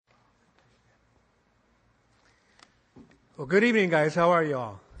Well, good evening, guys. How are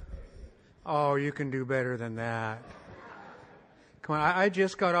y'all? Oh, you can do better than that. Come on, I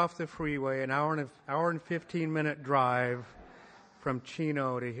just got off the freeway, an hour and 15-minute drive from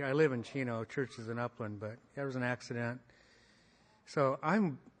Chino to here. I live in Chino. Church is in Upland, but there was an accident. So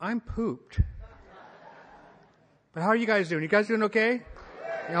I'm pooped. But how are you guys doing? You guys doing okay?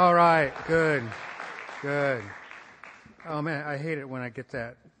 All right. Good. Oh, man, I hate it when I get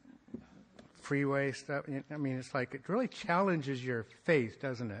that freeway stuff. I mean, it's like it really challenges your faith,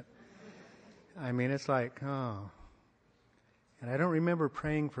 doesn't it? I mean, it's like, oh. And I don't remember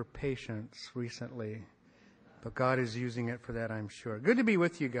praying for patience recently, but God is using it for that, I'm sure. Good to be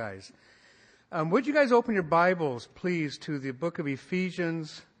with you guys. Would you guys open your Bibles, please, to the book of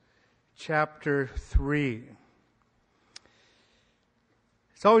Ephesians, chapter 3.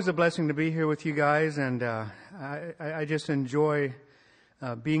 It's always a blessing to be here with you guys, and I just enjoy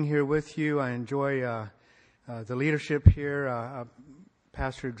being here with you. I enjoy the leadership here,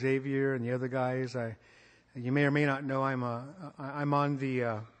 Pastor Xavier and the other guys. You may or may not know I'm on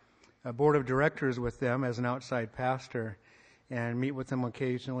the board of directors with them as an outside pastor, and meet with them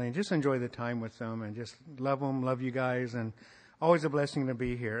occasionally, and just enjoy the time with them, and just love them, love you guys, and always a blessing to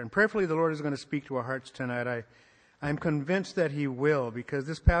be here. And prayerfully, the Lord is going to speak to our hearts tonight. I'm convinced that He will, because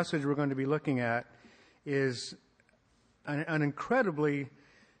this passage we're going to be looking at is an incredibly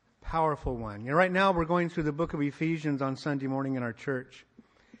powerful one. You know, right now we're going through the book of Ephesians on Sunday morning in our church.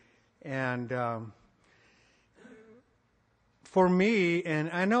 And for me,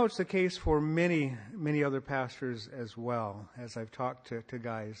 and I know it's the case for many other pastors as well, as I've talked to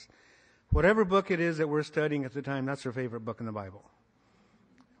guys, whatever book it is that we're studying at the time, that's their favorite book in the Bible.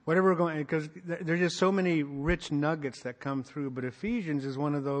 Whatever we're going, because there's just so many rich nuggets that come through, but Ephesians is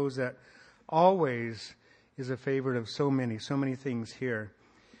one of those that always is a favorite of so many things here.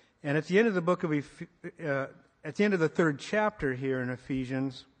 And at the end of the book of at the end of the 3rd chapter here in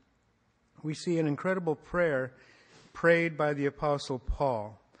Ephesians, we see an incredible prayer prayed by the Apostle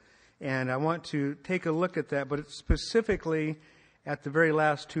Paul. And I want to take a look at that, but it's specifically at the very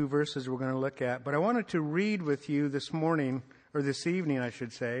last 2 verses we're going to look at. But I wanted to read with you this morning, or this evening, I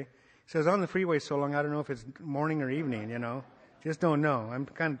should say. It says on the freeway so long, I don't know if it's morning or evening, you know. Just don't know. I'm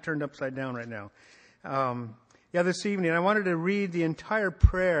kind of turned upside down right now. This evening, I wanted to read the entire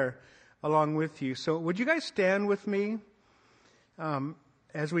prayer along with you. So would you guys stand with me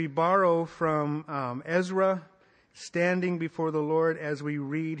as we borrow from Ezra, standing before the Lord as we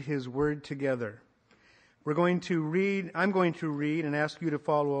read His Word together. I'm going to read and ask you to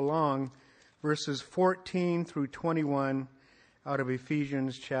follow along verses 14 through 21 out of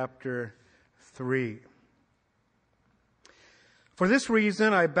Ephesians chapter 3. For this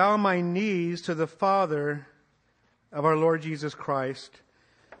reason, I bow my knees to the Father of our Lord Jesus Christ,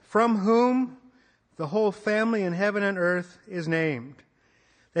 from whom the whole family in heaven and earth is named,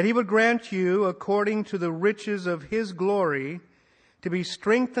 that He would grant you, according to the riches of His glory, to be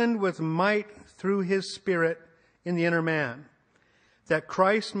strengthened with might through His Spirit in the inner man, that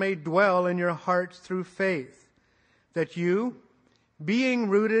Christ may dwell in your hearts through faith, that you, being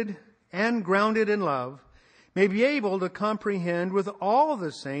rooted and grounded in love, may be able to comprehend with all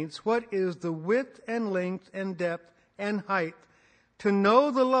the saints what is the width and length and depth and height, to know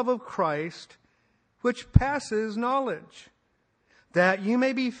the love of Christ, which passes knowledge, that you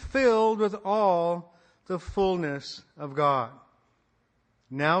may be filled with all the fullness of God.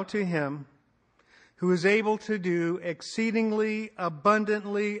 Now to Him who is able to do exceedingly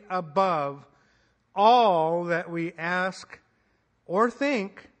abundantly above all that we ask or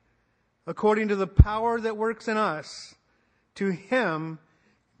think, according to the power that works in us, to Him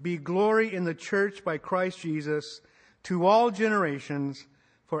be glory in the church by Christ Jesus, to all generations,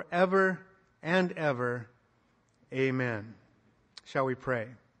 forever and ever. Amen. Shall we pray?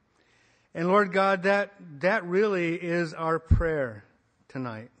 And Lord God, that really is our prayer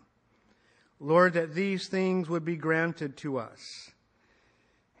tonight. Lord, that these things would be granted to us.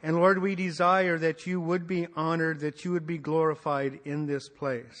 And Lord, we desire that You would be honored, that You would be glorified in this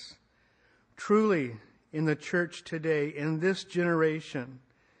place. Truly, in the church today, in this generation,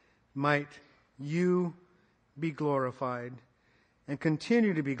 might You be glorified and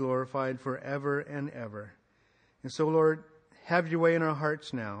continue to be glorified forever and ever. And so, Lord, have Your way in our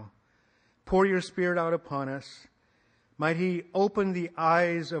hearts now. Pour Your Spirit out upon us. Might He open the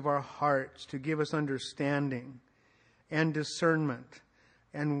eyes of our hearts to give us understanding and discernment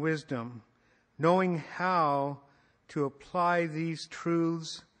and wisdom, knowing how to apply these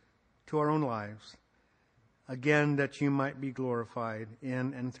truths to our own lives. Again, that You might be glorified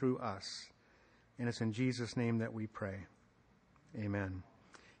in and through us. And it's in Jesus' name that we pray. Amen.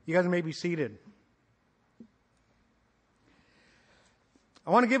 You guys may be seated. I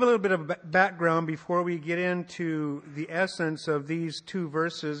want to give a little bit of background before we get into the essence of these two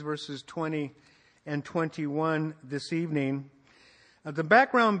verses, verses 20 and 21 this evening. The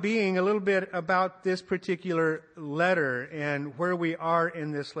background being a little bit about this particular letter and where we are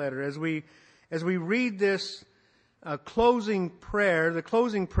in this letter. As we read this closing prayer, the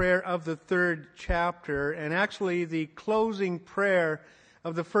closing prayer of the third chapter, and actually the closing prayer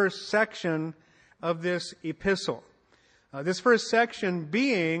of the first section of this epistle. This first section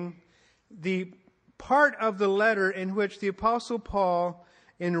being the part of the letter in which the Apostle Paul,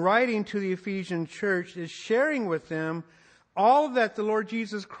 in writing to the Ephesian church, is sharing with them all that the Lord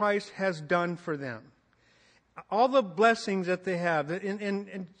Jesus Christ has done for them. All the blessings that they have.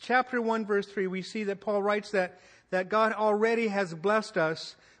 In chapter 1, verse 3, we see that Paul writes that God already has blessed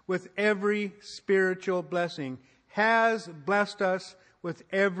us with every spiritual blessing. Has blessed us with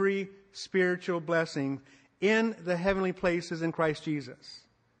every spiritual blessing in the heavenly places in Christ Jesus.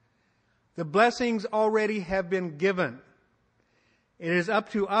 The blessings already have been given. It is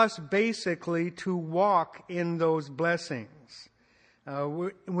up to us basically to walk in those blessings.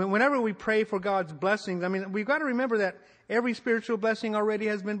 Whenever we pray for God's blessings, I mean, we've got to remember that every spiritual blessing already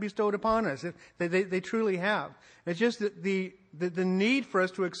has been bestowed upon us. They truly have. It's just that the need for us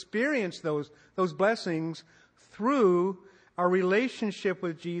to experience those blessings through our relationship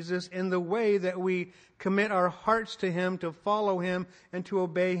with Jesus in the way that we commit our hearts to Him, to follow Him, and to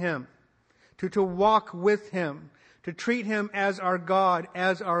obey Him, to walk with Him, to treat Him as our God,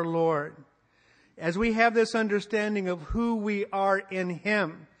 as our Lord. As we have this understanding of who we are in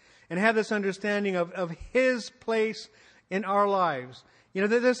Him, and have this understanding of His place in our lives. You know,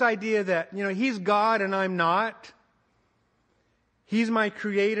 this idea that, you know, He's God and I'm not. He's my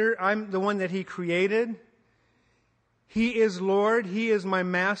creator. I'm the one that He created. He is Lord. He is my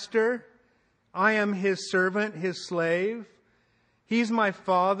master. I am His servant, His slave. He's my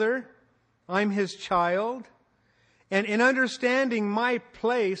Father. I'm His child. And in understanding my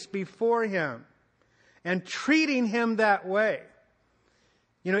place before Him and treating Him that way,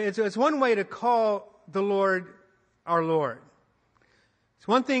 you know, it's one way to call the Lord our Lord. It's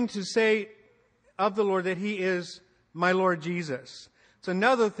one thing to say of the Lord that He is my Lord Jesus. It's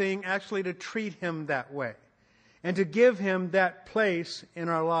another thing actually to treat Him that way and to give Him that place in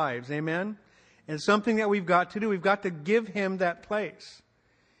our lives. Amen? And it's something that we've got to do. We've got to give Him that place.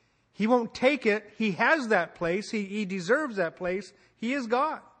 He won't take it. He has that place. He deserves that place. He is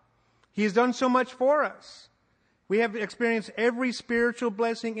God. He has done so much for us. We have experienced every spiritual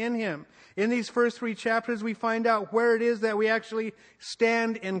blessing in Him. In these first 3 chapters, we find out where it is that we actually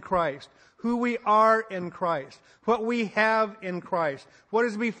stand in Christ, who we are in Christ, what we have in Christ, what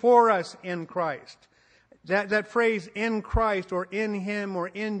is before us in Christ. That phrase, in Christ, or in Him, or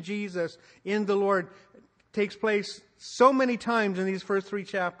in Jesus, in the Lord, takes place so many times in these first 3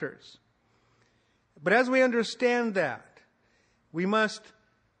 chapters. But as we understand that, we must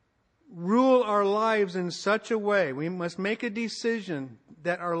rule our lives in such a way, we must make a decision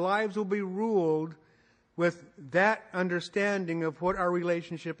that our lives will be ruled with that understanding of what our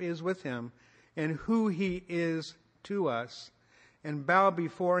relationship is with Him and who He is to us, and bow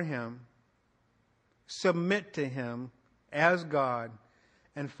before Him, submit to Him as God,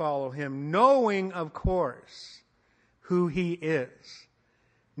 and follow Him, knowing, of course, who He is,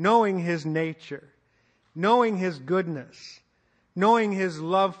 knowing His nature, knowing His goodness, knowing His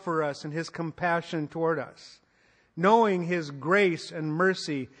love for us and His compassion toward us, knowing His grace and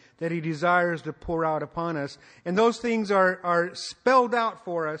mercy that He desires to pour out upon us. And those things are spelled out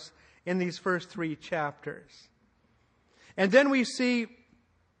for us in these first 3 chapters. And then we see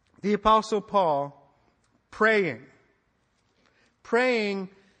the Apostle Paul praying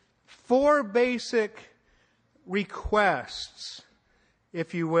 4 basic requests,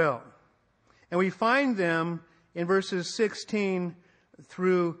 if you will. And we find them in verses 16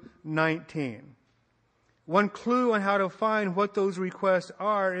 through 19. One clue on how to find what those requests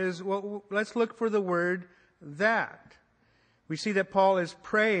are is, well, let's look for the word that. We see that Paul is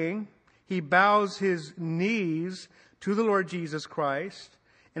praying. He bows his knees to the Lord Jesus Christ.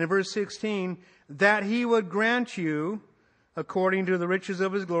 And in verse 16, that He would grant you, according to the riches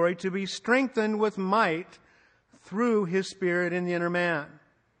of His glory, to be strengthened with might through His Spirit in the inner man.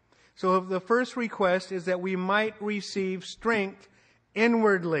 So the first request is that we might receive strength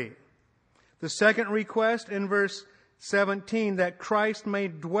inwardly. The second request in verse 17, that Christ may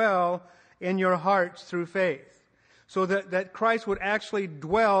dwell in your hearts through faith. So that Christ would actually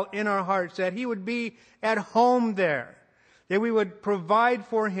dwell in our hearts, that He would be at home there, that we would provide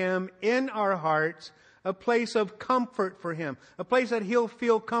for Him in our hearts a place of comfort for Him, a place that He'll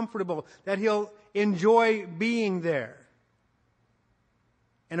feel comfortable, that He'll enjoy being there.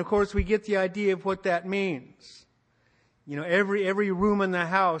 And of course, we get the idea of what that means. You know, every room in the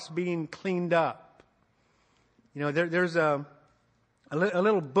house being cleaned up. You know, there's a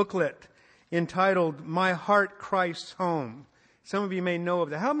little booklet entitled, My Heart, Christ's Home. Some of you may know of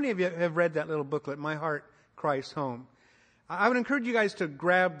that. How many of you have read that little booklet, My Heart, Christ's Home? I would encourage you guys to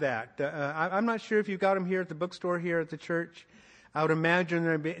grab that. I'm not sure if you've got them here at the bookstore here at the church. I would imagine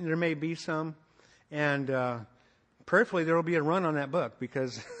there may be some. And prayerfully there will be a run on that book,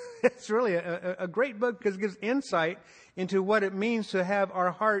 because it's really a great book, because it gives insight into what it means to have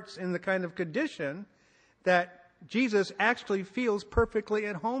our hearts in the kind of condition that Jesus actually feels perfectly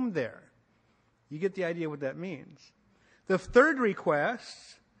at home there. You get the idea what that means. The third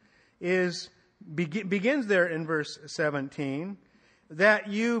request begins there in verse 17, that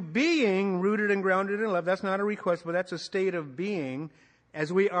you being rooted and grounded in love, that's not a request, but that's a state of being,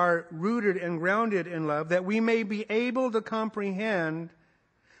 as we are rooted and grounded in love, that we may be able to comprehend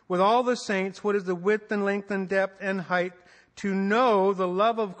with all the saints what is the width and length and depth and height, to know the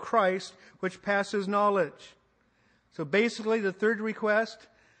love of Christ which passes knowledge. So basically the third request,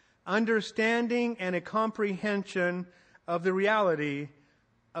 understanding and a comprehension of the reality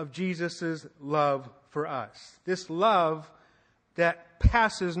of Jesus' love for us. This love that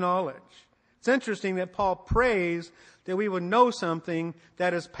passes knowledge. It's interesting that Paul prays that we would know something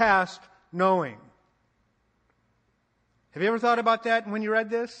that is past knowing. Have you ever thought about that when you read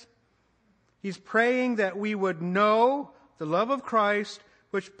this? He's praying that we would know the love of Christ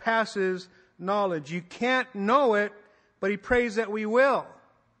which passes knowledge. You can't know it, but he prays that we will.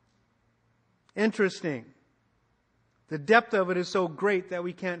 Interesting. The depth of it is so great that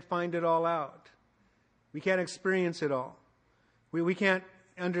we can't find it all out. We can't experience it all. We can't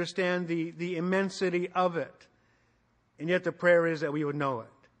understand the immensity of it. And yet the prayer is that we would know it.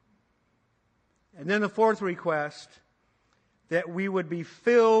 And then the fourth request, that we would be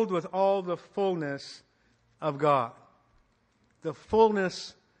filled with all the fullness of God. The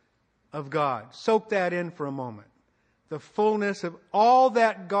fullness of God. Soak that in for a moment. The fullness of all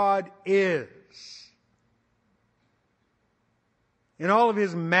that God is. In all of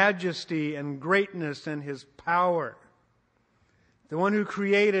His majesty and greatness and His power. The one who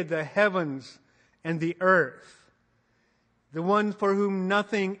created the heavens and the earth. The one for whom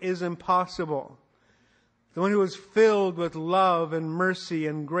nothing is impossible. The one who is filled with love and mercy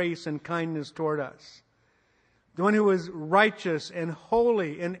and grace and kindness toward us. The one who is righteous and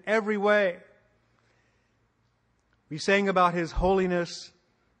holy in every way. We sang about His holiness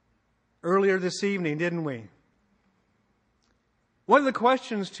earlier this evening, didn't we? One of the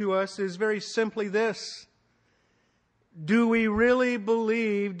questions to us is very simply this. Do we really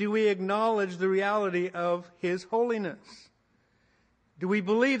believe, do we acknowledge the reality of His holiness? Do we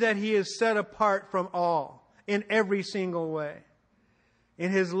believe that He is set apart from all in every single way?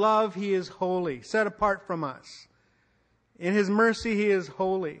 In His love, He is holy, set apart from us. In His mercy, He is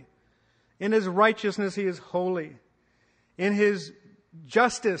holy. In His righteousness, He is holy. In His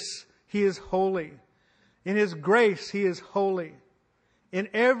justice, He is holy. In His grace, He is holy. In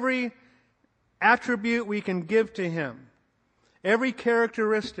every attribute we can give to Him, every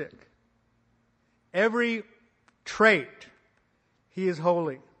characteristic, every trait, He is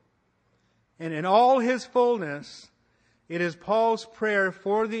holy. And in all His fullness, it is Paul's prayer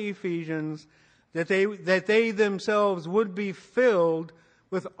for the Ephesians that they themselves would be filled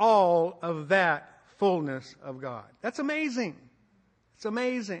with all of that fullness of God. That's amazing. It's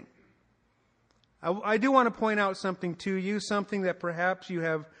amazing. I do want to point out something to you, something that perhaps you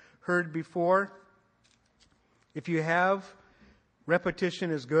have heard before. If you have,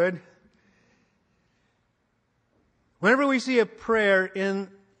 repetition is good. Whenever we see a prayer in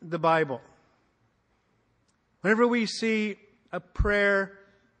the Bible, whenever we see a prayer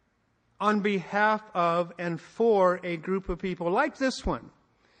on behalf of and for a group of people like this one,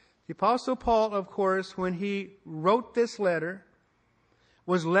 the Apostle Paul, of course, when he wrote this letter,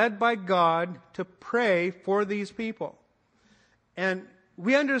 was led by God to pray for these people. And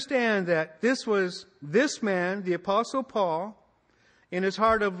we understand that this was this man, the Apostle Paul, in his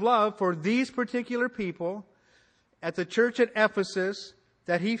heart of love for these particular people at the church at Ephesus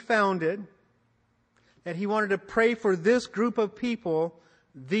that he founded, that he wanted to pray for this group of people,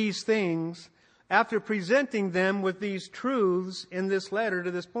 these things, after presenting them with these truths in this letter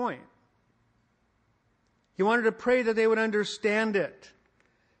to this point. He wanted to pray that they would understand it,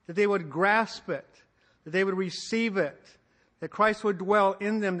 that they would grasp it, that they would receive it, that Christ would dwell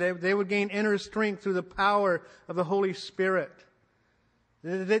in them, they would gain inner strength through the power of the Holy Spirit,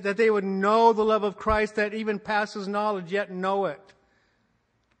 that they would know the love of Christ that even passes knowledge, yet know it,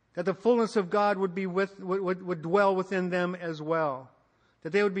 that the fullness of God would dwell within them as well,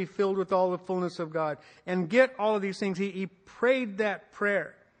 that they would be filled with all the fullness of God, and get all of these things. He prayed that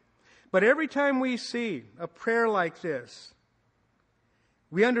prayer. But every time we see a prayer like this,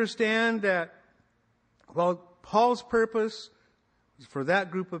 we understand that while Paul's purpose was for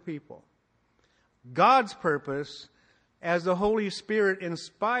that group of people, God's purpose, as the Holy Spirit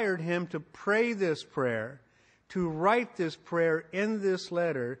inspired him to pray this prayer, to write this prayer in this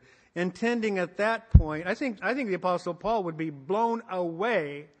letter, intending at that point, I think the Apostle Paul would be blown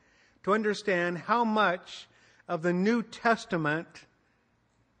away to understand how much of the New Testament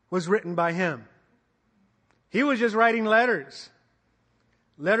was written by him. He was just writing letters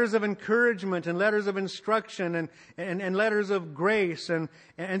of encouragement and letters of instruction and letters of grace and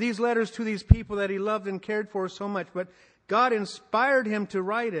these letters to these people that he loved and cared for so much. But God inspired him to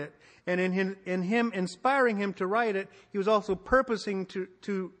write it, and in him inspiring him to write it, he was also purposing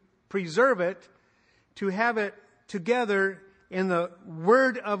to preserve it, to have it together in the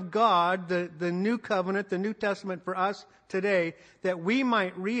Word of God, the New Covenant, the New Testament for us today, that we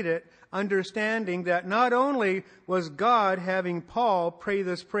might read it, understanding that not only was God having Paul pray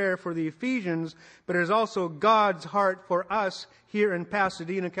this prayer for the Ephesians, but it is also God's heart for us here in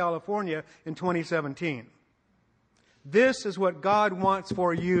Pasadena, California in 2017. This is what God wants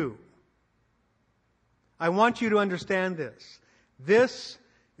for you. I want you to understand this. This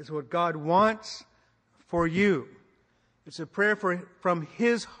is what God wants for you. It's a prayer from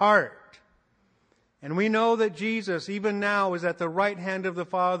His heart. And we know that Jesus, even now, is at the right hand of the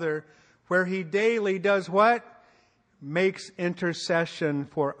Father, where He daily does what? Makes intercession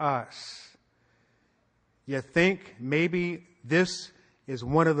for us. You think maybe this is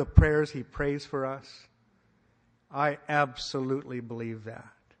one of the prayers He prays for us? I absolutely believe that.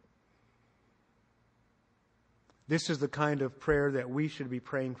 This is the kind of prayer that we should be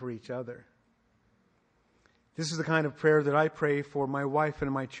praying for each other. This is the kind of prayer that I pray for my wife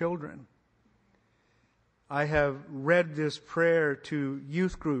and my children. I have read this prayer to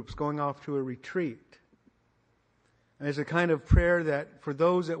youth groups going off to a retreat. And it's a kind of prayer that for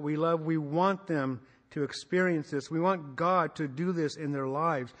those that we love, we want them to experience this. We want God to do this in their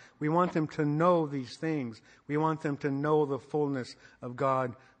lives. We want them to know these things. We want them to know the fullness of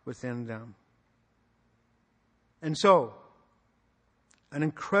God within them. And so, an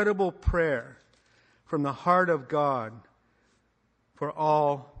incredible prayer from the heart of God for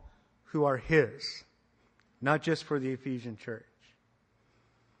all who are His, not just for the Ephesian church.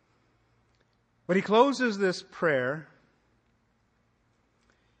 But he closes this prayer,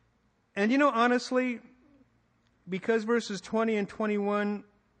 and honestly, because verses 20 and 21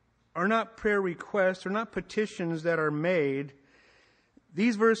 are not prayer requests, or not petitions that are made,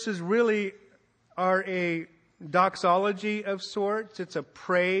 these verses really are a doxology of sorts. It's a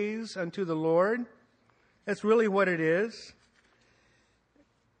praise unto the Lord. That's really what it is.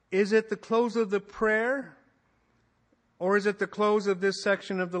 Is it the close of the prayer? Or is it the close of this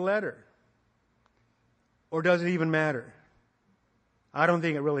section of the letter? Or does it even matter? I don't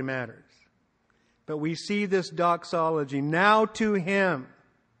think it really matters. But we see this doxology. Now to Him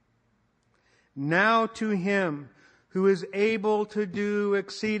who is able to do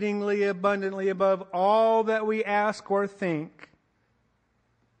exceedingly abundantly above all that we ask or think,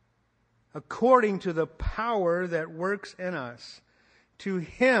 according to the power that works in us. To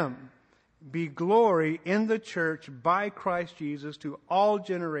Him be glory in the church by Christ Jesus to all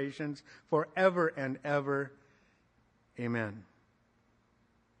generations forever and ever. Amen.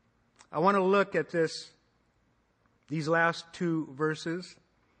 I want to look at these last two verses.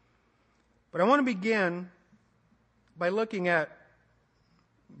 But I want to begin by looking at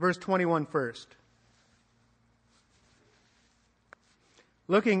verse 21 first.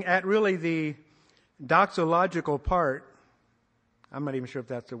 Looking at really the doxological part. I'm not even sure if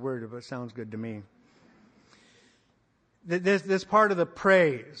that's a word, but it sounds good to me. This part of the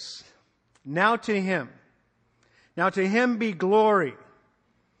praise. Now to Him be glory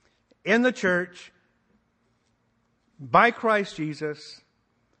in the church by Christ Jesus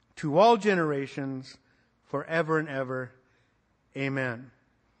to all generations forever and ever. Amen.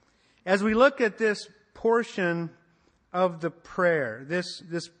 As we look at this portion of the prayer, this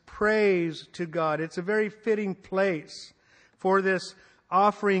praise to God, it's a very fitting place for this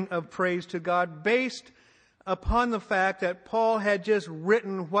offering of praise to God, based upon the fact that Paul had just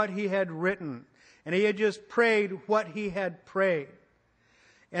written what he had written, and he had just prayed what he had prayed.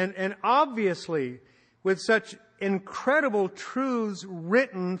 And obviously, with such incredible truths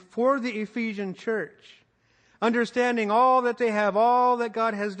written for the Ephesian church, understanding all that they have, all that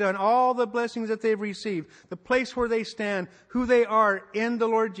God has done, all the blessings that they've received, the place where they stand, who they are in the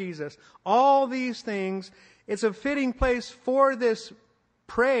Lord Jesus, all these things, it's a fitting place for this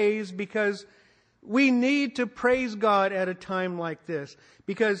praise because we need to praise God at a time like this.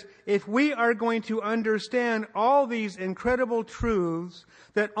 Because if we are going to understand all these incredible truths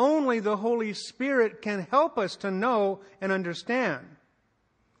that only the Holy Spirit can help us to know and understand,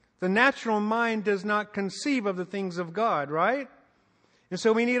 the natural mind does not conceive of the things of God, right? And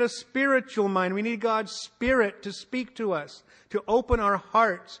so we need a spiritual mind. We need God's Spirit to speak to us, to open our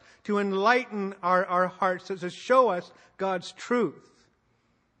hearts, to enlighten our hearts, to show us God's truth.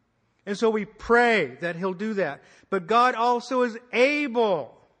 And so we pray that He'll do that. But God also is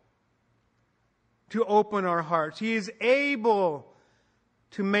able to open our hearts. He is able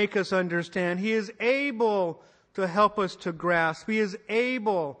to make us understand. He is able to help us to grasp. He is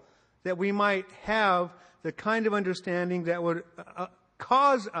able that we might have the kind of understanding that would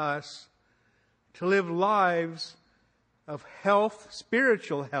cause us to live lives of health,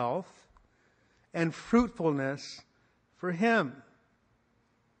 spiritual health, and fruitfulness for Him.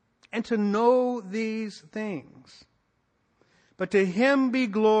 And to know these things. But to Him be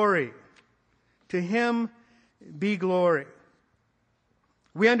glory. To Him be glory.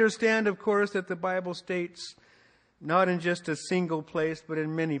 We understand, of course, that the Bible states, not in just a single place, but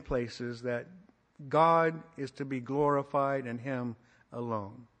in many places, that God is to be glorified and Him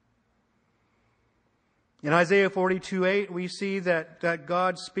alone. In Isaiah 42:8, we see that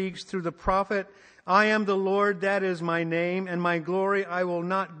God speaks through the prophet, I am the Lord, that is my name, and my glory I will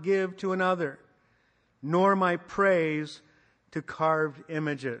not give to another, nor my praise to carved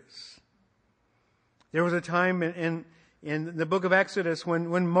images. There was a time in the book of Exodus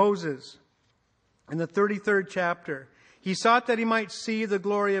when Moses, in the 33rd chapter, he sought that he might see the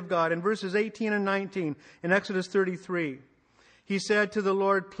glory of God. In verses 18 and 19, in Exodus 33, he said to the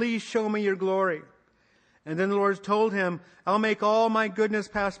Lord, please show me your glory. And then the Lord told him, I'll make all my goodness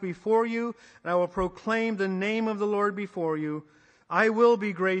pass before you, and I will proclaim the name of the Lord before you. I will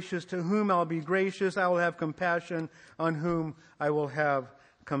be gracious to whom I'll be gracious. I will have compassion on whom I will have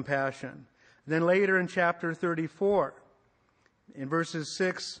compassion. Then later in chapter 34, in verses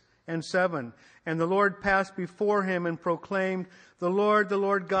 6 and 7, and the Lord passed before him and proclaimed, the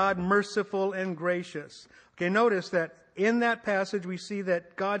Lord God, merciful and gracious. Okay, notice that in that passage we see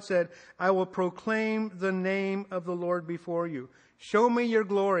that God said, I will proclaim the name of the Lord before you. Show me your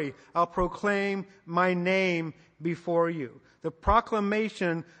glory. I'll proclaim my name before you. The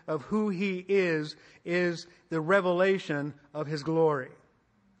proclamation of who He is the revelation of His glory.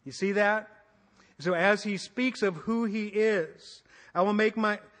 You see that? So as He speaks of who He is, I will make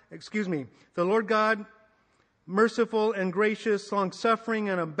the Lord God, merciful and gracious, long-suffering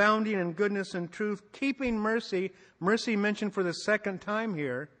and abounding in goodness and truth, keeping mercy. Mercy mentioned for the second time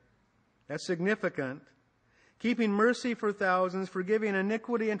here. That's significant. Keeping mercy for thousands, forgiving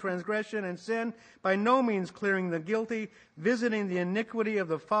iniquity and transgression and sin, by no means clearing the guilty, visiting the iniquity of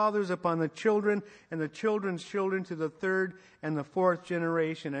the fathers upon the children and the children's children to the third and the fourth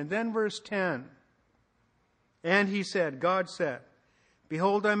generation. And then verse 10. And He said, God said,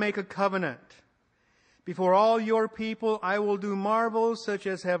 behold, I make a covenant. Before all your people I will do marvels such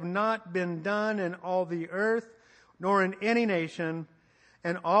as have not been done in all the earth, nor in any nation,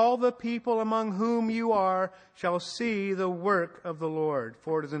 and all the people among whom you are shall see the work of the Lord,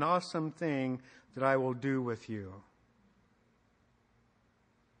 for it is an awesome thing that I will do with you.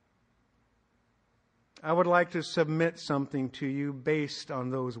 I would like to submit something to you based on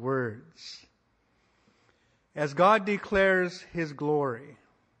those words. As God declares His glory,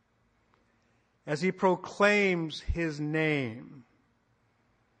 as He proclaims His name,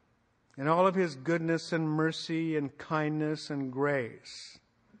 and all of His goodness and mercy and kindness and grace,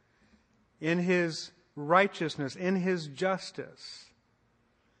 in His righteousness, in His justice,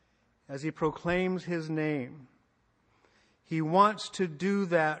 as He proclaims His name, He wants to do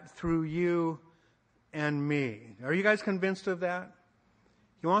that through you and me. Are you guys convinced of that?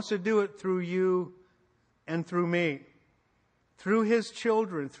 He wants to do it through you and through me, through His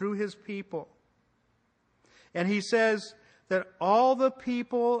children, through His people. And He says that all the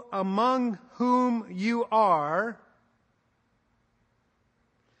people among whom you are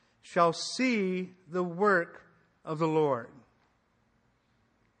shall see the work of the Lord.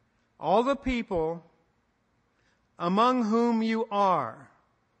 All the people among whom you are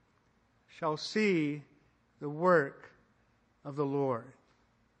shall see the work of the Lord.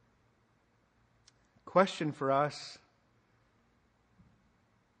 Question for us: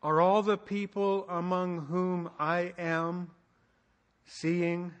 are all the people among whom I am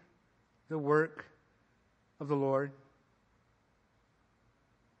seeing the work of the Lord?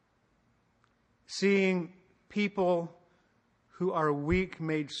 Seeing people who are weak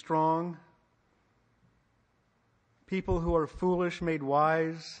made strong, people who are foolish made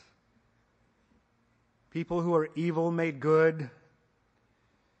wise, people who are evil made good.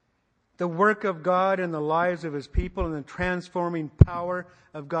 The work of God in the lives of His people and the transforming power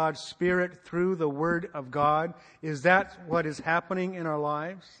of God's Spirit through the Word of God. Is that what is happening in our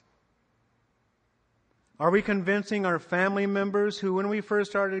lives? Are we convincing our family members who, when we first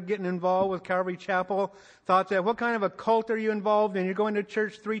started getting involved with Calvary Chapel, thought that, what kind of a cult are you involved in? You're going to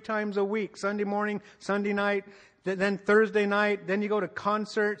church 3 times a week, Sunday morning, Sunday night, then Thursday night, then you go to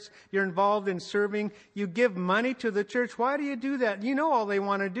concerts, you're involved in serving, you give money to the church. Why do you do that? You know all they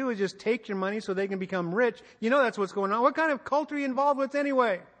want to do is just take your money so they can become rich. You know that's what's going on. What kind of cult are you involved with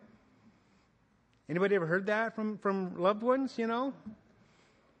anyway? Anybody ever heard that from loved ones, you know?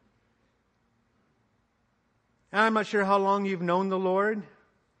 I'm not sure how long you've known the Lord,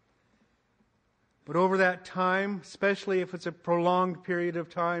 but over that time, especially if it's a prolonged period of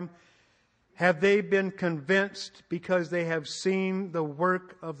time, have they been convinced because they have seen the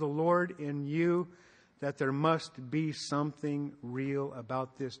work of the Lord in you that there must be something real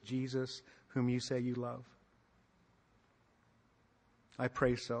about this Jesus whom you say you love? I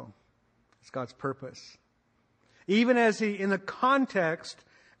pray so. It's God's purpose. Even as He, in the context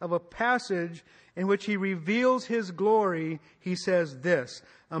of a passage in which He reveals His glory, He says this,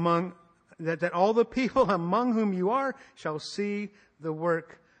 that all the people among whom you are shall see the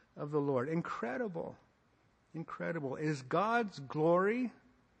work of the Lord. Incredible. Incredible. Is God's glory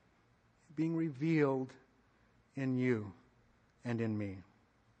being revealed in you and in me?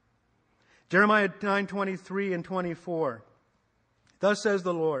 Jeremiah 9:23 and 24. Thus says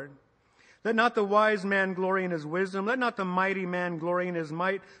the Lord, let not the wise man glory in his wisdom, let not the mighty man glory in his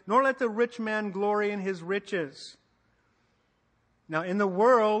might, nor let the rich man glory in his riches. Now, in the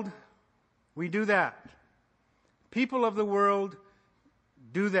world, we do that. People of the world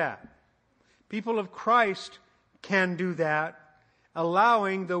do that. People of Christ can do that,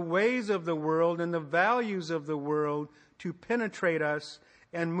 allowing the ways of the world and the values of the world to penetrate us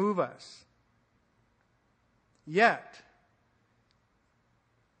and move us. Yet,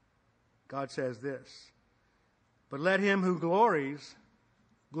 God says this, but let him who glories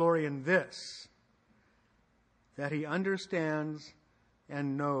glory in this, that he understands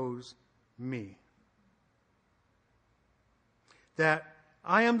and knows me. That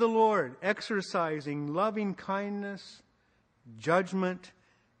I am the Lord, exercising loving kindness, judgment,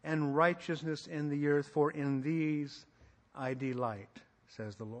 and righteousness in the earth, for in these I delight,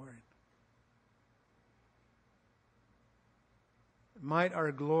 says the Lord. Might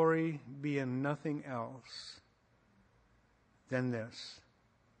our glory be in nothing else than this,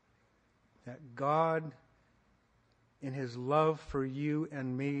 that God, in His love for you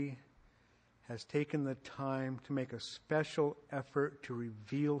and me, has taken the time to make a special effort to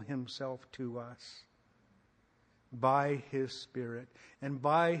reveal Himself to us by His Spirit, and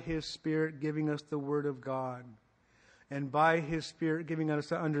by His Spirit giving us the Word of God, and by His Spirit giving us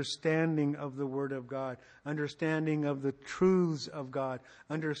the understanding of the Word of God, understanding of the truths of God,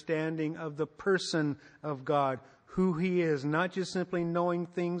 understanding of the person of God, who He is, not just simply knowing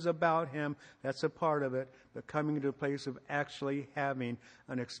things about Him, that's a part of it, but coming to a place of actually having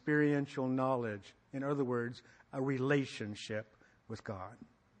an experiential knowledge. In other words, a relationship with God.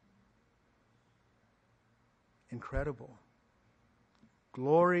 Incredible.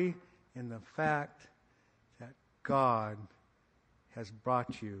 Glory in the fact that God has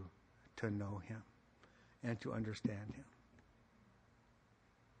brought you to know Him and to understand Him.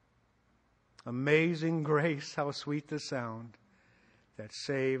 Amazing grace, how sweet the sound that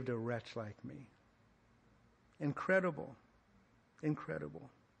saved a wretch like me. Incredible. Incredible.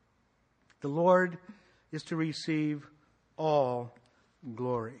 The Lord is to receive all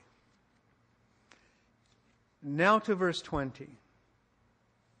glory. Now to verse 20.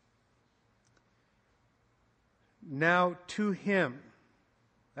 Now to Him.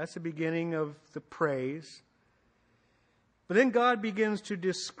 That's the beginning of the praise. But then God begins to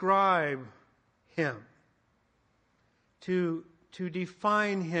describe Him, to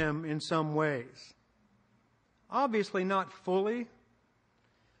define Him in some ways. Obviously not fully.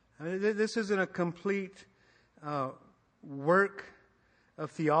 I mean, this isn't a complete work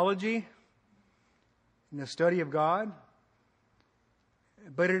of theology in the study of God,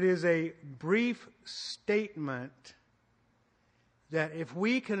 but it is a brief statement that if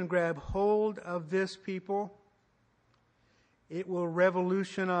we can grab hold of this, people, it will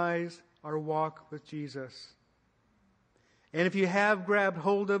revolutionize our walk with Jesus. And if you have grabbed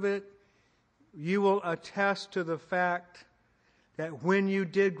hold of it, you will attest to the fact that when you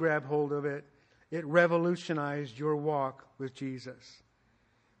did grab hold of it, it revolutionized your walk with Jesus.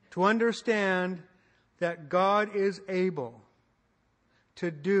 To understand that God is able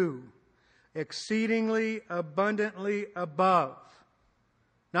to do exceedingly abundantly above.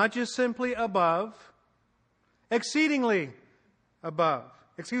 Not just simply above, exceedingly above.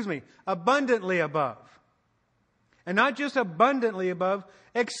 Abundantly above. And not just abundantly above,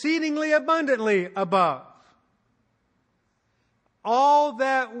 exceedingly abundantly above. All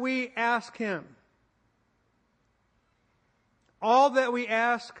that we ask Him. All that we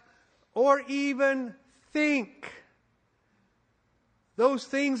ask or even think. Those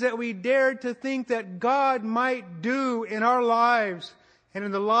things that we dared to think that God might do in our lives and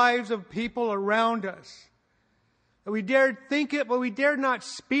in the lives of people around us. That we dared think it, but we dared not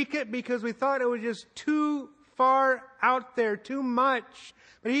speak it because we thought it was just too far out there, too much.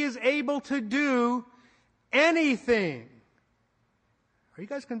 But He is able to do anything. Are you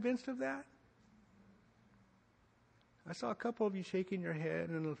guys convinced of that? I saw a couple of you shaking your head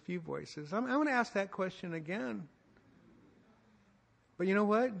and a few voices. I'm going to ask that question again. But you know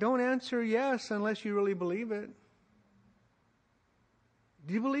what? Don't answer yes unless you really believe it.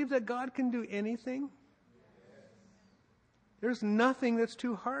 Do you believe that God can do anything? There's nothing that's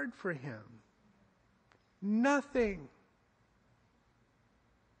too hard for Him. Nothing.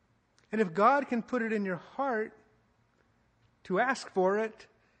 And if God can put it in your heart to ask for it,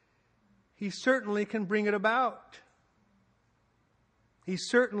 He certainly can bring it about. He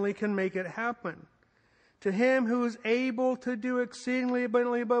certainly can make it happen. To Him who is able to do exceedingly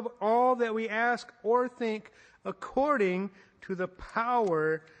abundantly above all that we ask or think, according to the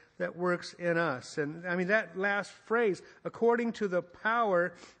power that works in us. And I mean, that last phrase, according to the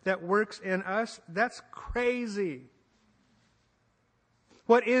power that works in us, that's crazy.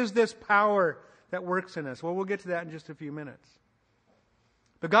 What is this power that works in us? Well, we'll get to that in just a few minutes.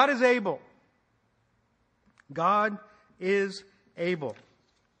 But God is able. God is able.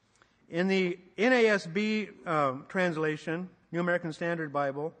 In the NASB translation, New American Standard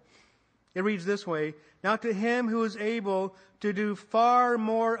Bible, it reads this way: now to Him who is able to do far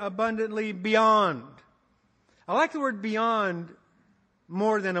more abundantly beyond. I like the word beyond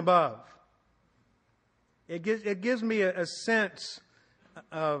more than above. It gives me a sense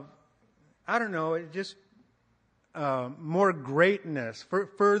of, I don't know, it just more greatness,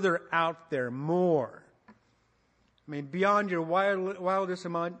 further out there, more. I mean, beyond your wildest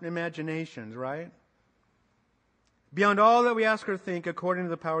imaginations, right? Beyond all that we ask or think, according to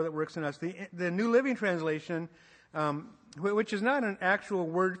the power that works in us. The New Living Translation, which is not an actual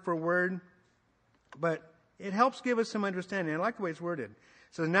word for word, but it helps give us some understanding. I like the way it's worded.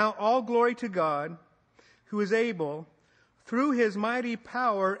 It says, now all glory to God, who is able, through His mighty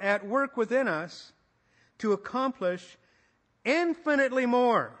power at work within us, to accomplish infinitely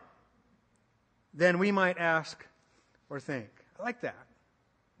more than we might ask or think. I like that.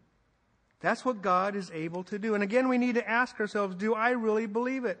 That's what God is able to do. And again, we need to ask ourselves, do I really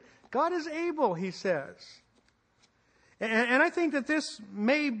believe it? God is able, He says. And I think that this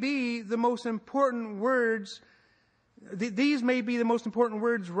may be the most important words. These may be the most important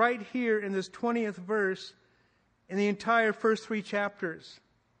words right here in this 20th verse in the entire first 3 chapters.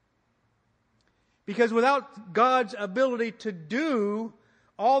 Because without God's ability to do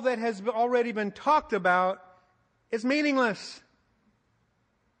all that has already been talked about, it's meaningless.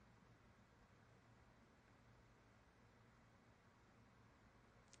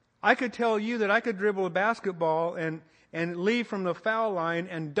 I could tell you that I could dribble a basketball and leave from the foul line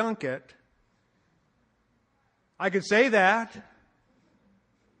and dunk it. I could say that.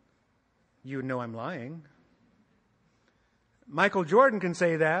 You would know I'm lying. Michael Jordan can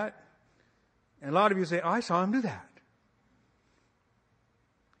say that. And a lot of you say, oh, I saw him do that.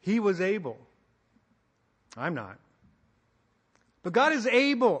 He was able. I'm not. But God is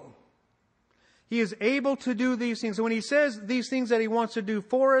able. He is able to do these things. So when He says these things that He wants to do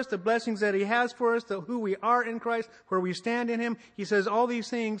for us, the blessings that He has for us, who we are in Christ, where we stand in Him, He says all these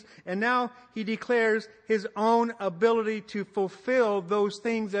things. And now He declares His own ability to fulfill those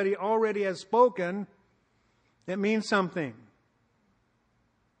things that He already has spoken. It means something.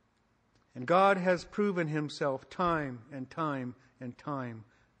 And God has proven Himself time and time and time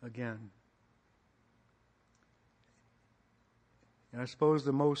again. And I suppose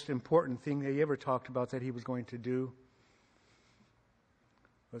the most important thing that He ever talked about that He was going to do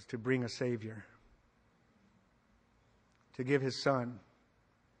was to bring a Savior. To give His Son.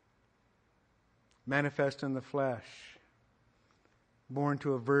 Manifest in the flesh. Born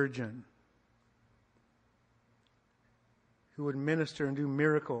to a virgin. Who would minister and do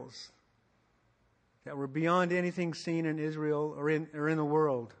miracles that were beyond anything seen in Israel or in the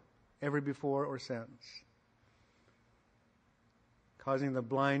world ever before or since. Causing the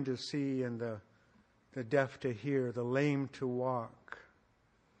blind to see and the the deaf to hear, the lame to walk,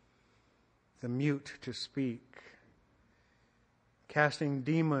 the mute to speak, casting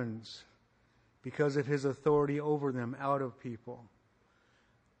demons because of his authority over them out of people,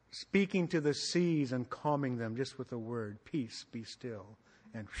 speaking to the seas and calming them just with a word, peace, be still,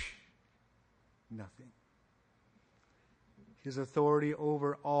 and nothing. His authority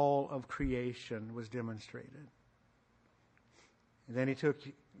over all of creation was demonstrated. And then he took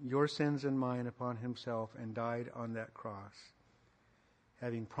your sins and mine upon himself and died on that cross,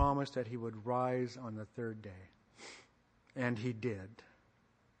 having promised that he would rise on the third day. And he did.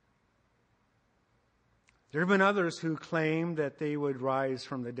 There have been others who claimed that they would rise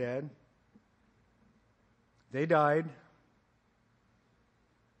from the dead. They died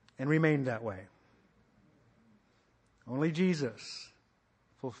and remained that way. Only Jesus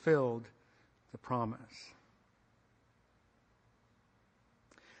fulfilled the promise.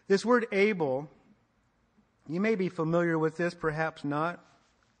 This word able, you may be familiar with this, perhaps not,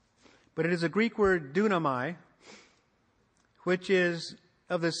 but it is a Greek word dunamai, which is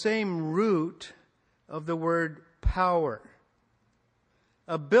of the same root of the word power.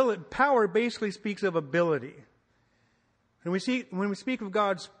 Power basically speaks of ability. When we speak of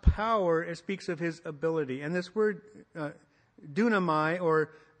God's power, it speaks of His ability. And this word dunamai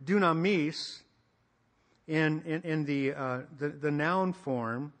or dunamis in the noun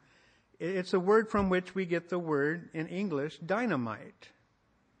form, it's a word from which we get the word in English dynamite,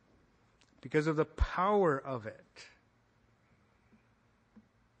 because of the power of it.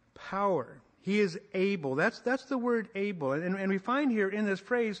 Power. He is able. That's the word able. And we find here in this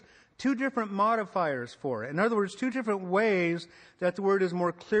phrase two different modifiers for it. In other words, two different ways that the word is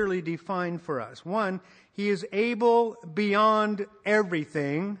more clearly defined for us. One, He is able beyond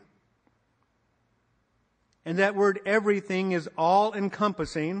everything. And that word everything is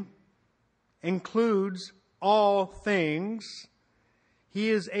all-encompassing, includes all things. He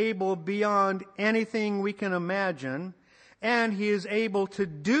is able beyond anything we can imagine. And He is able to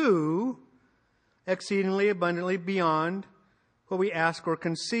do exceedingly abundantly beyond what we ask or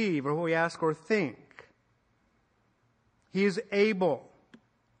conceive, or what we ask or think. He is able.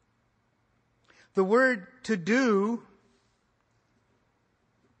 The word to do,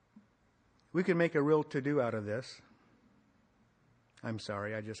 we could make a real to-do out of this. I'm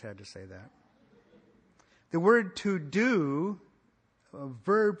sorry, I just had to say that. The word to do, a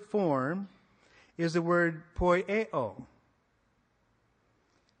verb form, is the word poieo.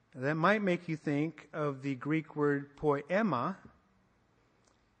 That might make you think of the Greek word poema,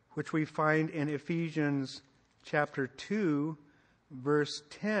 which we find in Ephesians chapter 2, verse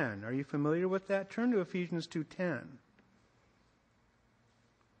 10. Are you familiar with that? Turn to Ephesians 2:10.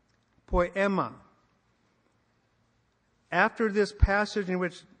 Poema. After this passage in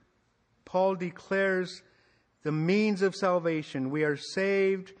which Paul declares the means of salvation, we are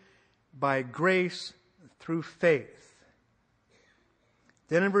saved by grace through faith.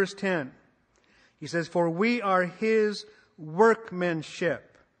 Then in verse 10, he says, for we are His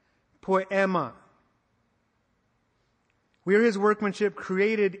workmanship, poema. We are His workmanship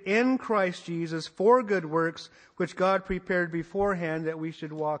created in Christ Jesus for good works, which God prepared beforehand that we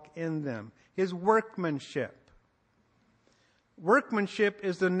should walk in them. His workmanship. Workmanship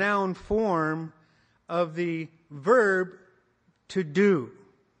is the noun form of the verb to do.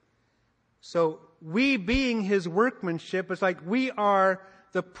 So we being His workmanship, it's like we are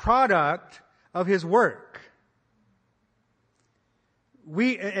the product of His work.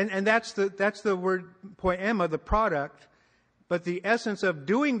 And that's the word poema, the product. But the essence of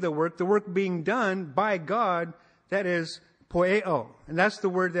doing the work being done by God, that is poieo. And that's the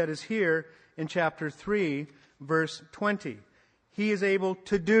word that is here in chapter 3, verse 20. He is able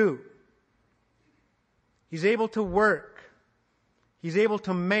to do. He's able to work. He's able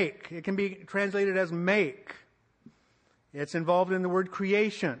to make. It can be translated as make. It's involved in the word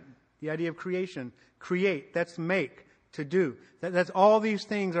creation. The idea of creation. Create. That's make. To do. That's all these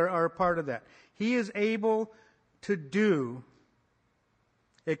things are a part of that. He is able to do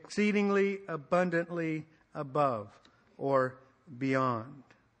exceedingly abundantly above or beyond.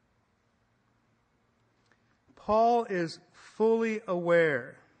 Paul is fully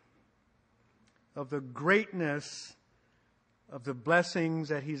aware of the greatness of the blessings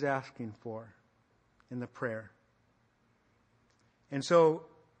that he's asking for in the prayer. And so,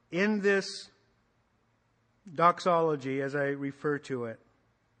 in this doxology, as I refer to it,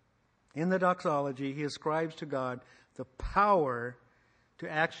 in the doxology, he ascribes to God the power to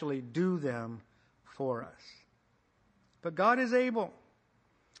actually do them for us. But God is able.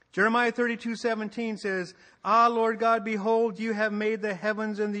 Jeremiah 32:17 says, Ah, Lord God, behold, you have made the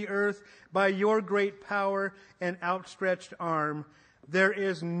heavens and the earth by your great power and outstretched arm. There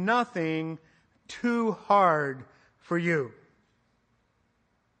is nothing too hard for you.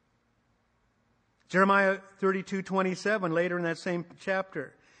 Jeremiah 32:27, later in that same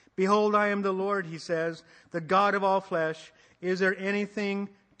chapter. Behold, I am the Lord, he says, the God of all flesh. Is there anything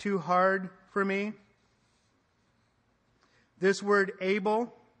too hard for me? This word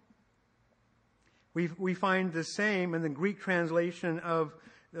able, we find the same in the Greek translation of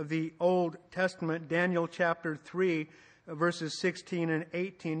the Old Testament, Daniel chapter 3, verses 16 and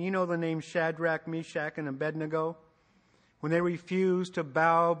 18. You know the name Shadrach, Meshach, and Abednego? When they refused to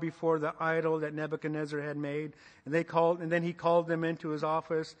bow before the idol that Nebuchadnezzar had made, and then he called them into his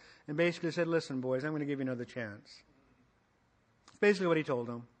office and basically said, listen, boys, I'm going to give you another chance. That's basically what he told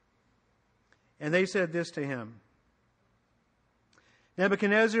them. And they said this to him: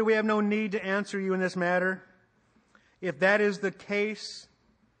 Nebuchadnezzar, we have no need to answer you in this matter. If that is the case,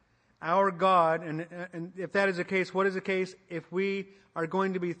 our God, and if that is the case, what is the case? If we are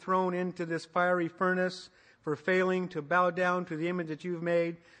going to be thrown into this fiery furnace for failing to bow down to the image that you've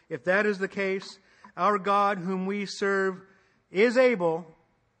made, if that is the case, our God whom we serve is able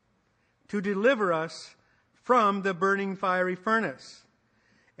to deliver us from the burning fiery furnace.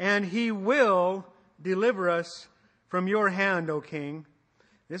 And he will deliver us from your hand, O king.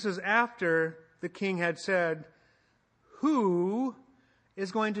 This is after the king had said, who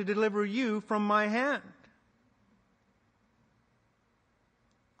is going to deliver you from my hand?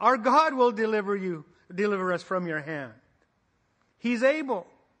 Our God will deliver us from your hand. He's able.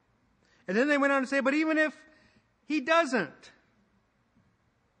 And then they went on to say, but even if he doesn't,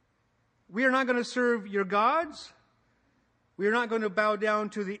 we are not going to serve your gods. We are not going to bow down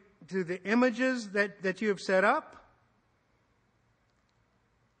to the images that you have set up.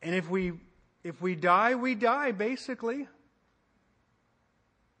 And if we die, we die, basically.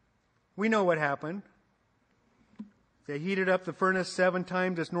 We know what happened. They heated up the furnace 7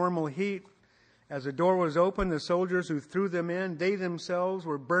 times its normal heat. As the door was opened, the soldiers who threw them in, they themselves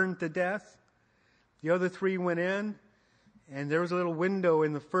were burned to death. The other 3 went in, and there was a little window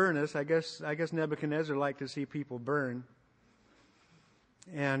in the furnace. I guess Nebuchadnezzar liked to see people burn.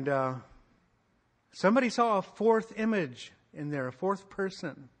 And somebody saw a 4th image in there, a 4th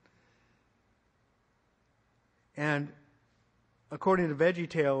person. And according to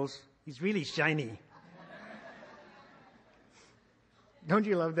VeggieTales, he's really shiny. Don't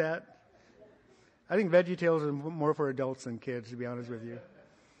you love that? I think VeggieTales is more for adults than kids, to be honest with you.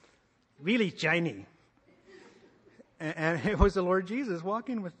 Really shiny. And it was the Lord Jesus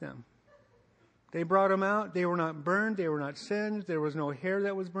walking with them. They brought him out. They were not burned. They were not singed. There was no hair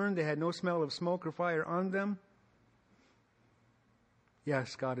that was burned. They had no smell of smoke or fire on them.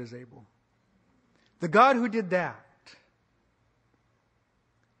 Yes, God is able. The God who did that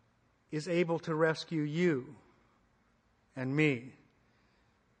is able to rescue you and me,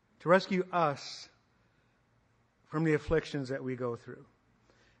 to rescue us from the afflictions that we go through.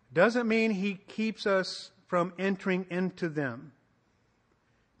 Doesn't mean he keeps us from entering into them,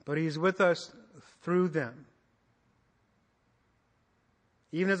 but he's with us through them.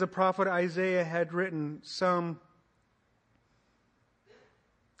 Even as the prophet Isaiah had written some,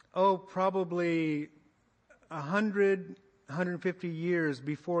 probably 150 years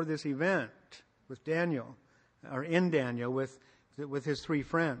before this event with Daniel, or in Daniel, with his 3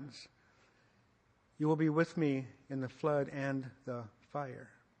 friends. You will be with me in the flood and the fire.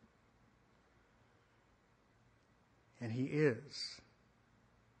 And he is.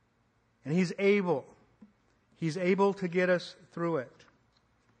 And he's able. He's able to get us through it.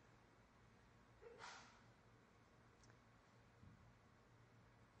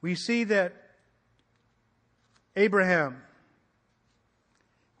 We see that Abraham,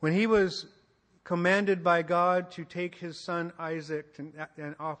 when he was commanded by God to take his son Isaac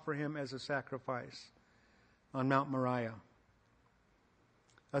and offer him as a sacrifice on Mount Moriah,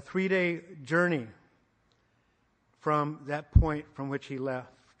 a 3-day journey from that point from which he left,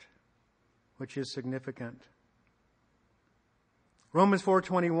 which is significant. Romans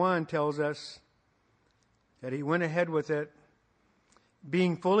 4:21 tells us that he went ahead with it,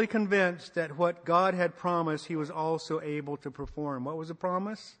 being fully convinced that what God had promised, he was also able to perform. What was the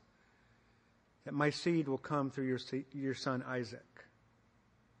promise? That my seed will come through your son Isaac.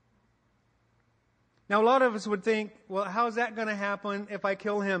 Now, a lot of us would think, well, how's that going to happen if I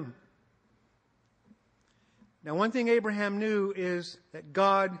kill him? Now, one thing Abraham knew is that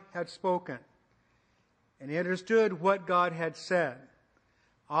God had spoken. And he understood what God had said.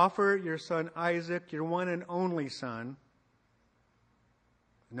 Offer your son Isaac, your one and only son,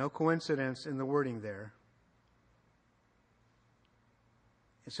 No coincidence in the wording there.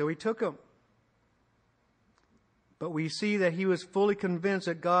 And so he took him. But we see that he was fully convinced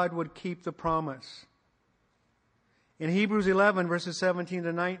that God would keep the promise. In Hebrews 11, verses 17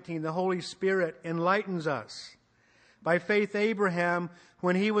 to 19, the Holy Spirit enlightens us. By faith, Abraham,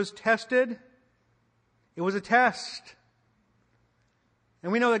 when he was tested, it was a test.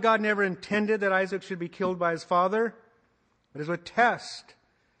 And we know that God never intended that Isaac should be killed by his father, but it was a test.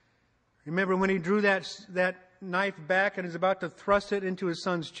 Remember when he drew that knife back and is about to thrust it into his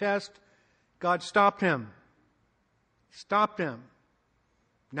son's chest, God stopped him. Stopped him.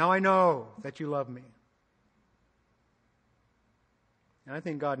 Now I know that you love me. And I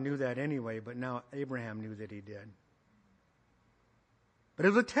think God knew that anyway, but now Abraham knew that he did. But it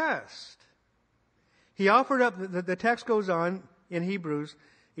was a test. He offered up, the text goes on in Hebrews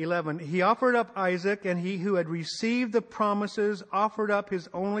 11, he offered up Isaac, and he who had received the promises offered up his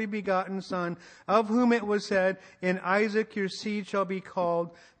only begotten son, of whom it was said, in Isaac your seed shall be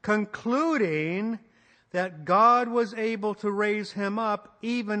called, concluding that God was able to raise him up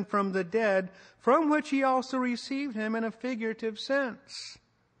even from the dead, from which he also received him in a figurative sense.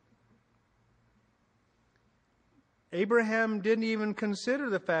 Abraham didn't even consider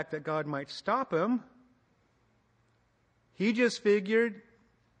the fact that God might stop him. He just figured,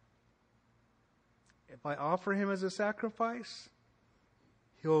 if I offer him as a sacrifice,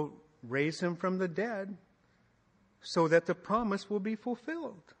 he'll raise him from the dead so that the promise will be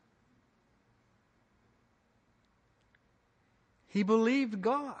fulfilled. He believed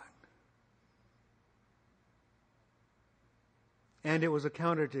God. And it was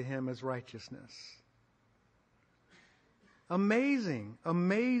accounted to him as righteousness. Amazing,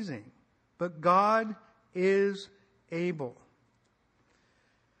 amazing. But God is able.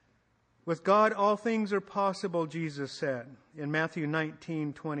 With God, all things are possible, Jesus said in Matthew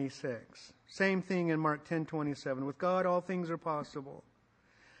 19:26. Same thing in Mark 10:27. With God, all things are possible.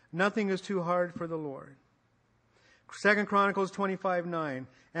 Nothing is too hard for the Lord. 2 Chronicles 25:9.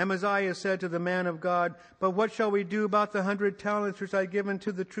 Amaziah said to the man of God, but what shall we do about the 100 talents which I given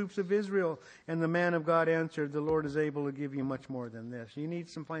to the troops of Israel? And the man of God answered, the Lord is able to give you much more than this. You need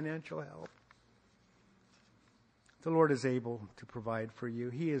some financial help. The Lord is able to provide for you.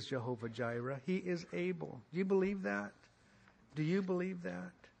 He is Jehovah Jireh. He is able. Do you believe that? Do you believe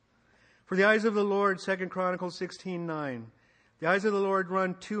that? For the eyes of the Lord, 2 Chronicles 16:9. The eyes of the Lord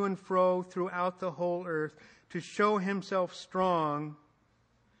run to and fro throughout the whole earth to show himself strong,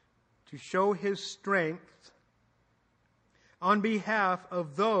 to show his strength on behalf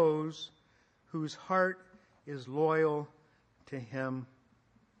of those whose heart is loyal to him.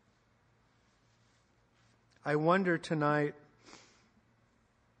 I wonder tonight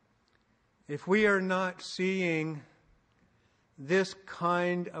if we are not seeing this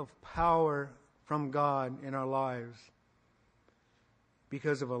kind of power from God in our lives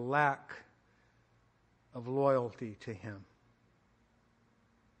because of a lack of loyalty to him.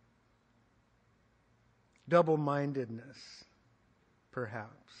 Double-mindedness,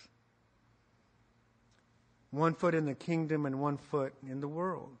 perhaps. One foot in the kingdom and one foot in the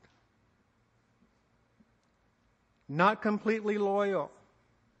world. Not completely loyal,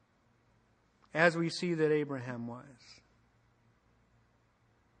 as we see that Abraham was.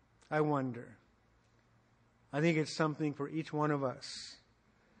 I wonder. I think it's something for each one of us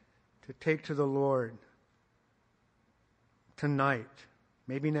to take to the Lord tonight,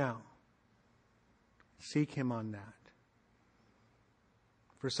 maybe now. Seek him on that.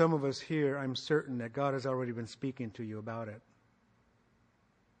 For some of us here, I'm certain that God has already been speaking to you about it.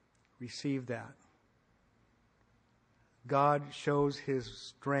 Receive that. God shows his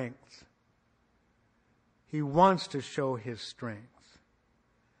strength. He wants to show his strength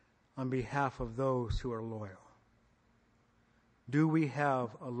on behalf of those who are loyal. Do we have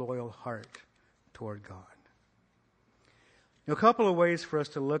a loyal heart toward God? Now, a couple of ways for us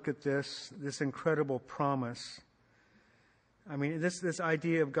to look at this incredible promise. I mean, this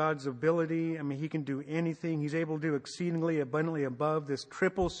idea of God's ability. I mean, he can do anything. He's able to do exceedingly abundantly above, this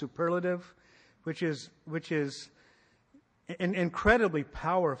triple superlative, which is incredibly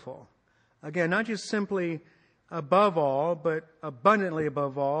powerful. Again, not just simply above all, but abundantly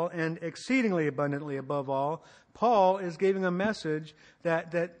above all and exceedingly abundantly above all. Paul is giving a message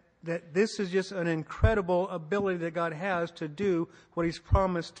that this is just an incredible ability that God has to do what he's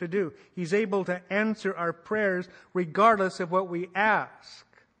promised to do. He's able to answer our prayers regardless of what we ask.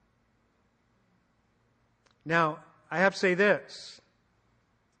 Now, I have to say this.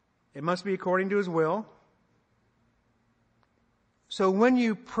 It must be according to his will. So when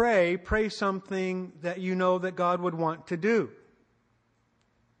you pray something that you know that God would want to do.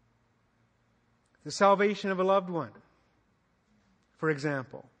 The salvation of a loved one, for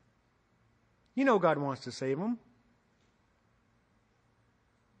example. You know God wants to save them.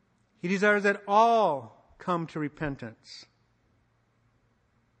 He desires that all come to repentance.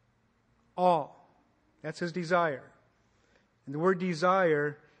 All. That's His desire. And the word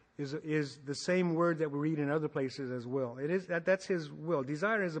desire is the same word that we read in other places as will. That's His will.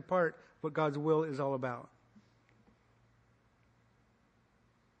 Desire is a part of what God's will is all about.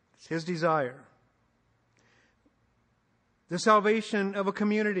 It's His desire. The salvation of a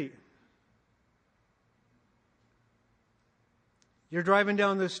community. You're driving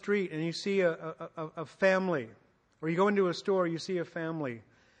down the street and you see a family, or you go into a store, you see a family,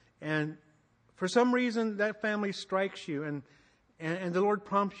 and for some reason that family strikes you, and the Lord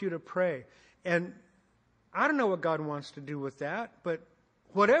prompts you to pray. And I don't know what God wants to do with that, but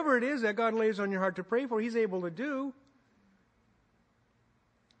whatever it is that God lays on your heart to pray for, He's able to do.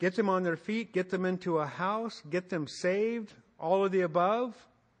 Get them on their feet, get them into a house, get them saved, all of the above.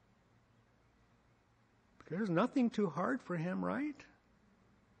 There's nothing too hard for Him, right?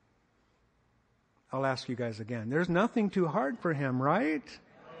 I'll ask you guys again. There's nothing too hard for Him, right?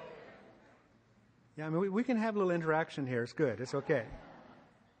 Yeah, I mean, we can have a little interaction here. It's good. It's okay.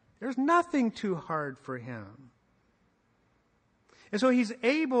 There's nothing too hard for Him. And so He's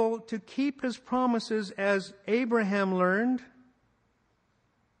able to keep His promises as Abraham learned.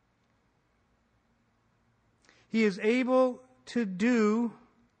 He is able to do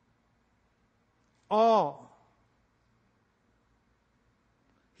all.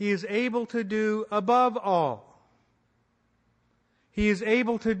 He is able to do above all. He is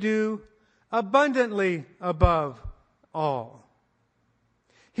able to do abundantly above all.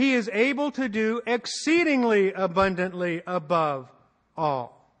 He is able to do exceedingly abundantly above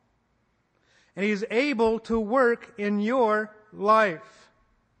all. And He is able to work in your life.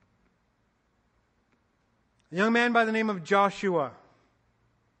 A young man by the name of Joshua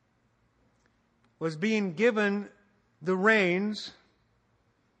was being given the reins,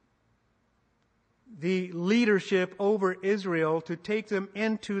 the leadership over Israel to take them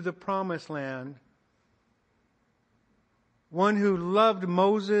into the promised land. One who loved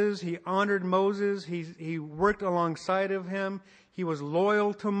Moses, he honored Moses, he worked alongside of him, he was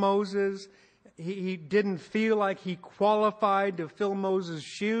loyal to Moses, he didn't feel like he qualified to fill Moses'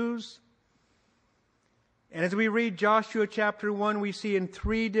 shoes. And as we read Joshua chapter 1, we see in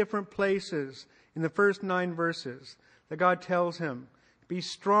 3 different places in the first 9 verses that God tells him, be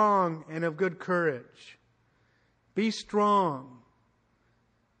strong and of good courage. Be strong.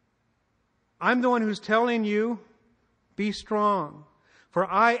 I'm the one who's telling you, be strong, for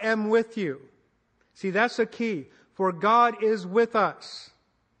I am with you. See, that's the key. For God is with us.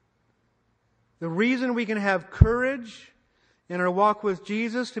 The reason we can have courage in our walk with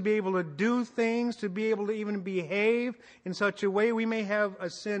Jesus, to be able to do things, to be able to even behave in such a way, we may have a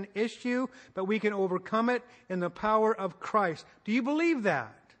sin issue, but we can overcome it in the power of Christ. Do you believe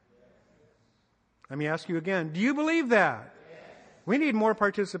that? Let me ask you again. Do you believe that? We need more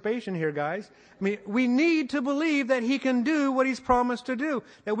participation here, guys. I mean, we need to believe that He can do what He's promised to do.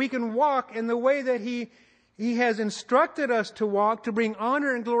 That we can walk in the way that He has instructed us to walk, to bring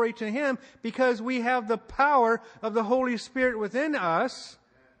honor and glory to Him, because we have the power of the Holy Spirit within us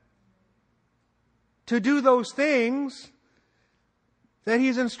to do those things that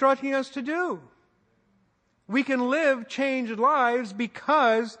He's instructing us to do. We can live changed lives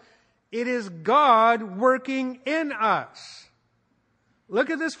because it is God working in us. Look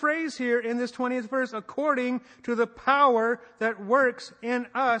at this phrase here in this 20th verse. According to the power that works in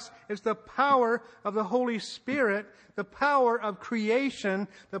us. It's the power of the Holy Spirit, the power of creation,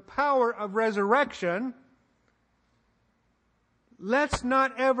 the power of resurrection. Let's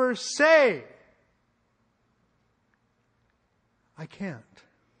not ever say, I can't.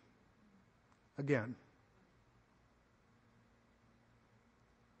 Again.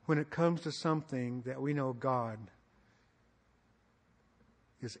 When it comes to something that we know God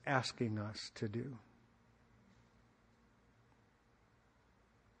is asking us to do.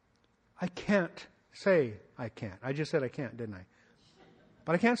 I can't say I can't. I just said I can't, didn't I?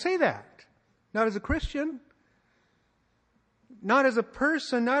 But I can't say that. Not as a Christian. Not as a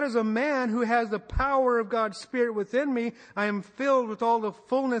person, not as a man who has the power of God's Spirit within me. I am filled with all the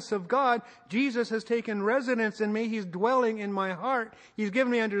fullness of God. Jesus has taken residence in me. He's dwelling in my heart. He's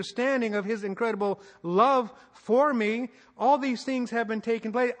given me understanding of His incredible love for me. All these things have been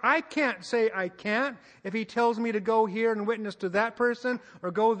taking place. I can't say I can't if He tells me to go here and witness to that person, or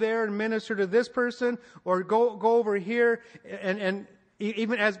go there and minister to this person, or go over here and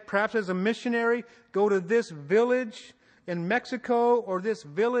even perhaps as a missionary, go to this village. in Mexico or this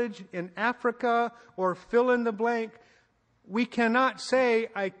village in Africa or fill in the blank, we cannot say,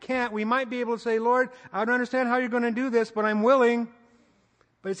 I can't. We might be able to say, Lord, I don't understand how you're going to do this, but I'm willing.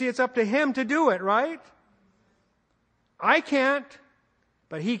 But you see, it's up to Him to do it, right? I can't,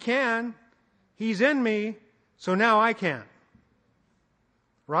 but He can. He's in me, so now I can.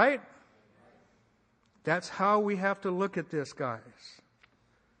 Right? That's how we have to look at this, guys.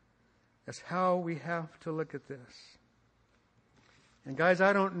 That's how we have to look at this. And guys,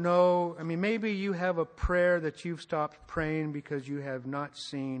 I don't know, maybe you have a prayer that you've stopped praying because you have not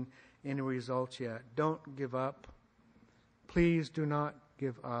seen any results yet. Don't give up. Please do not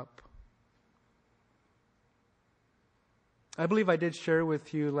give up. I believe I did share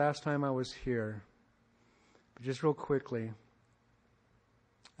with you last time I was here. But just real quickly,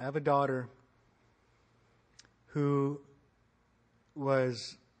 I have a daughter who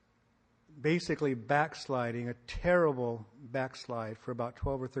was basically backsliding, a terrible backslide for about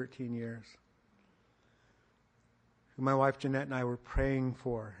 12 or 13 years. Who my wife Jeanette and I were praying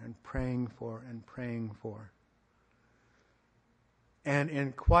for and praying for and praying for. And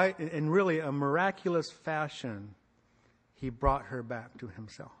in really a miraculous fashion, He brought her back to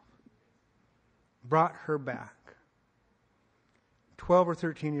Himself. Brought her back. 12 or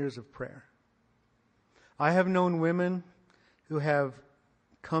 13 years of prayer. I have known women who have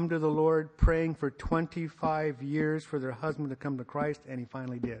come to the Lord praying for 25 years for their husband to come to Christ, and he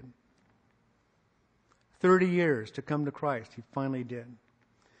finally did. 30 years to come to Christ, he finally did.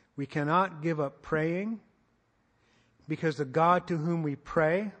 We cannot give up praying because the God to whom we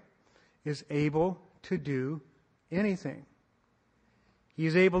pray is able to do anything. He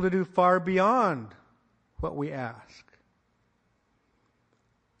is able to do far beyond what we ask.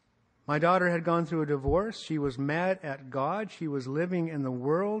 My daughter had gone through a divorce. She was mad at God. She was living in the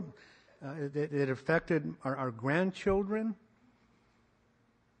world. It affected our grandchildren.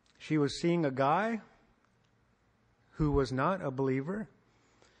 She was seeing a guy who was not a believer.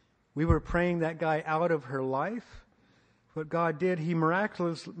 We were praying that guy out of her life. What God did, He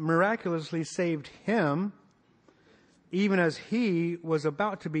miraculously saved him, even as he was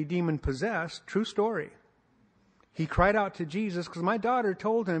about to be demon-possessed. True story. He cried out to Jesus because my daughter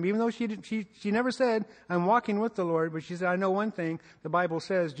told him, even though she never said, I'm walking with the Lord, but she said, I know one thing, the Bible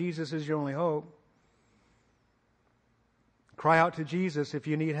says Jesus is your only hope. Cry out to Jesus if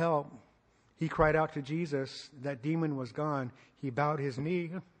you need help. He cried out to Jesus. That demon was gone. He bowed his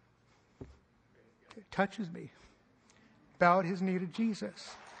knee. It touches me. Bowed his knee to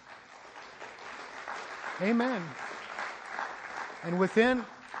Jesus. Amen. And within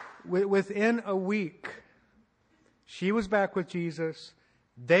a week, she was back with Jesus.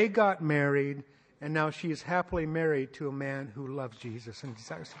 They got married. And now she is happily married to a man who loves Jesus and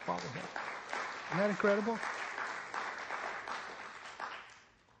desires to follow Him. Isn't that incredible?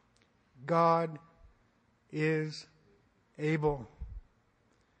 God is able.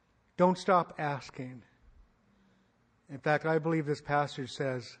 Don't stop asking. In fact, I believe this passage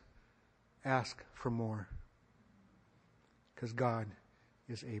says, ask for more. Because God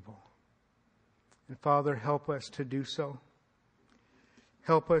is able. And Father, help us to do so.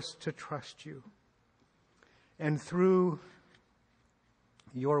 Help us to trust You. And through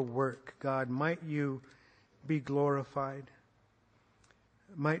Your work, God, might You be glorified.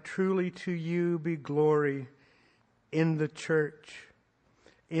 Might truly to You be glory in the church,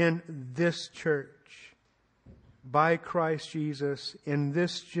 in this church, by Christ Jesus, in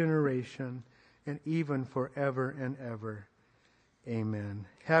this generation, and even forever and ever. Amen.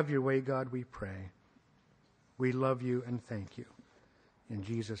 Have Your way, God, we pray. We love You and thank You. In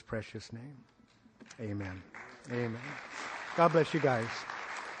Jesus' precious name. Amen. Amen. God bless you guys.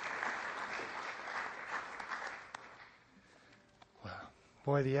 Wow.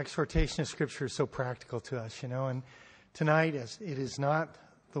 Boy, the exhortation of Scripture is so practical to us, And tonight, as it is not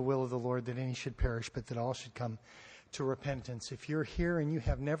the will of the Lord that any should perish, but that all should come to repentance. If you're here and you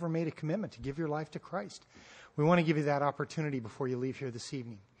have never made a commitment to give your life to Christ, we want to give you that opportunity before you leave here this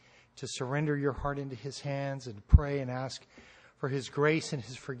evening to surrender your heart into His hands and pray and ask for His grace and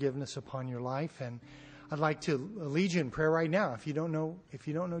His forgiveness upon your life. And I'd like to lead you in prayer right now. If you don't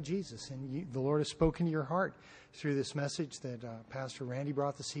know Jesus and the Lord has spoken to your heart through this message that Pastor Randy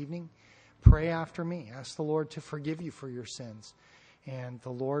brought this evening, pray after me. Ask the Lord to forgive you for your sins, and the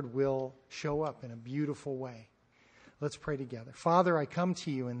Lord will show up in a beautiful way. Let's pray together. Father, I come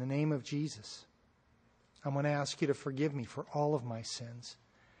to You in the name of Jesus. I want to ask You to forgive me for all of my sins.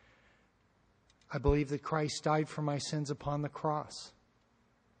 I believe that Christ died for my sins upon the cross.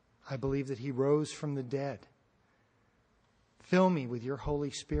 I believe that He rose from the dead. Fill me with Your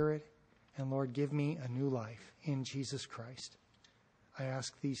Holy Spirit And Lord, give me a new life in Jesus Christ. I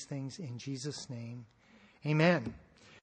ask these things in Jesus' name. Amen.